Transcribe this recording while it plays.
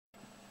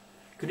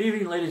Good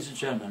evening, ladies and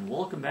gentlemen.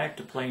 Welcome back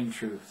to Plain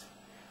Truth.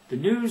 The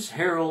News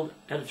Herald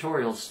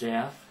editorial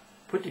staff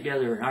put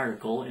together an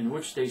article in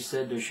which they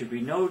said there should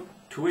be no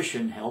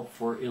tuition help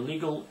for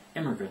illegal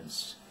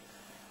immigrants.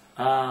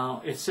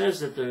 It says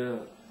that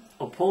the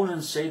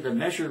opponents say the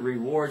measure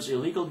rewards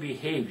illegal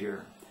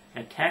behavior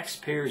at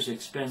taxpayers'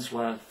 expense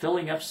while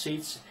filling up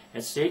seats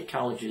at state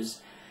colleges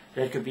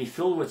that could be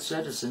filled with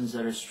citizens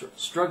that are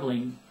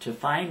struggling to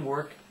find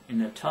work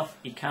in a tough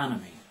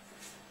economy.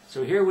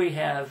 So here we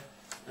have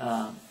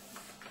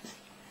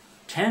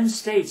 10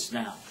 states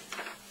now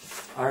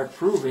are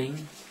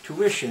approving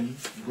tuition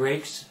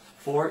breaks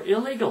for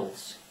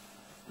illegals.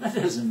 That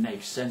doesn't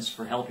make sense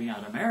for helping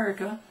out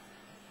America.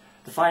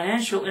 The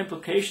financial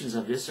implications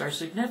of this are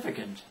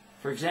significant.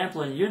 For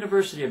example, in the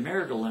University of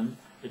Maryland,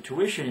 the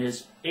tuition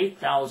is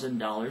 $8,000,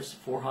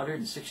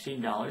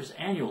 $416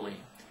 annually.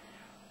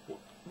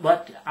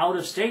 But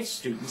out-of-state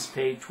students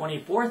pay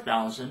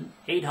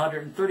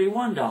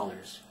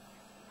 $24,831.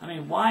 I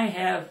mean, why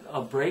have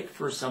a break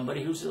for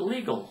somebody who's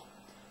illegal?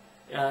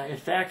 In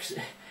fact,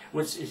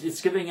 it's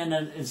giving an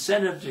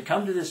incentive to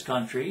come to this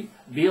country,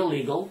 be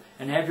illegal,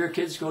 and have your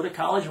kids go to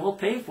college, and we'll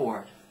pay for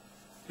it,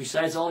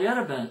 besides all the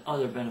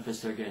other benefits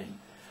they're getting.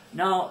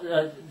 Now,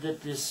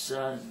 this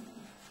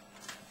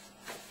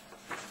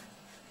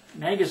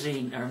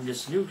magazine, or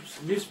this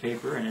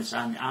newspaper, and it's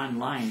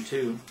online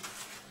too,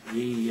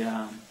 the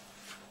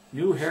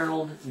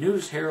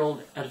News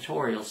Herald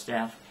editorial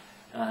staff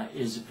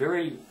is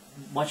very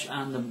much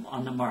on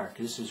the mark.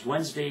 This is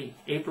Wednesday,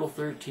 April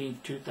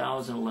 13th,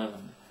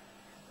 2011.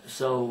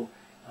 So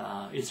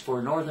it's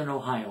for Northern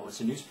Ohio. It's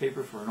a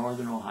newspaper for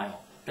Northern Ohio.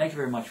 Thank you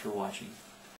very much for watching.